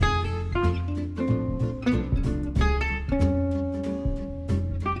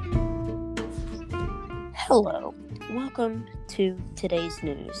Hello, welcome to today's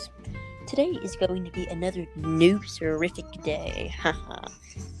news. Today is going to be another news-terrific day. Haha,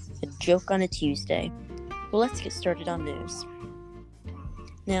 a joke on a Tuesday. Well, let's get started on news.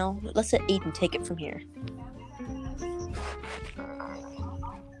 Now, let's let Aiden take it from here.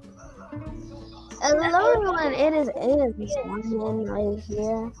 Hello everyone, it is Aiden right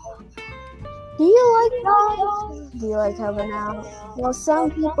here. Do you like dogs? Do you like helping out? Well,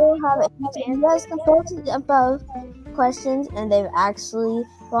 some people have answered yes to both of the above questions, and they've actually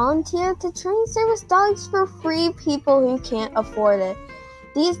volunteered to train service dogs for free people who can't afford it.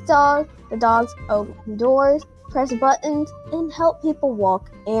 The dogs open doors, press buttons, and help people walk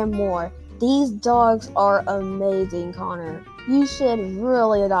and more. These dogs are amazing, Connor. You should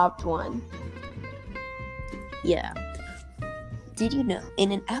really adopt one. Yeah. Did you know,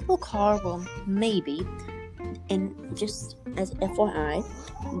 in an Apple car, well, maybe, and just as FYI,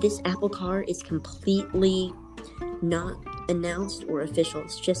 this Apple car is completely not announced or official.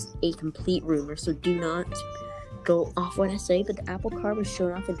 It's just a complete rumor, so do not go off what I say, but the Apple car was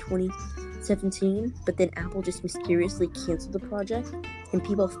shown off in 2017, but then Apple just mysteriously canceled the project, and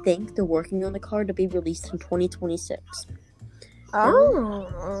people think they're working on the car to be released in 2026.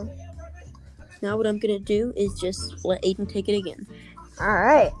 Now what I'm going to do is just let Aiden take it again.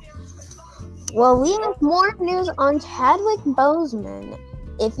 Alright. Well, we have more news on Chadwick Boseman.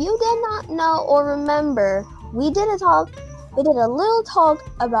 If you did not know or remember, we did a little talk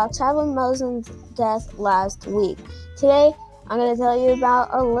about Chadwick Boseman's death last week. Today, I'm going to tell you about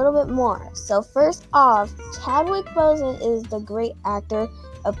a little bit more. So first off, Chadwick Boseman is the great actor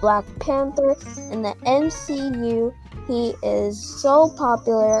of Black Panther in the MCU. He is so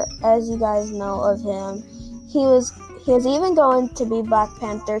popular, as you guys know of him. He was even going to be Black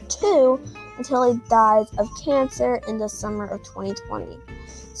Panther 2 until he died of cancer in the summer of 2020.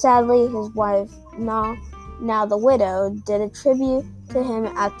 Sadly, his wife, now the widow, did a tribute to him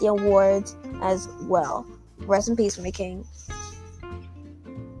at the awards as well. Rest in peace, my king.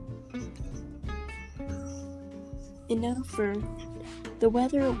 And now for the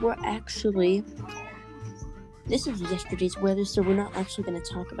weather, this is yesterday's weather, so we're not actually going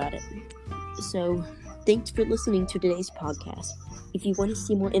to talk about it. So, thanks for listening to today's podcast. If you want to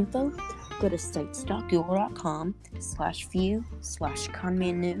see more info, go to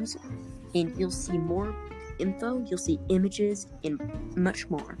sites.google.com/view/conmannews, and you'll see more info, you'll see images, and much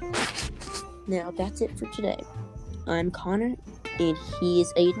more. Now, that's it for today. I'm Connor, and he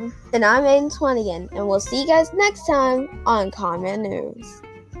is Aiden. And I'm Aiden Swanigan, and we'll see you guys next time on Conman News.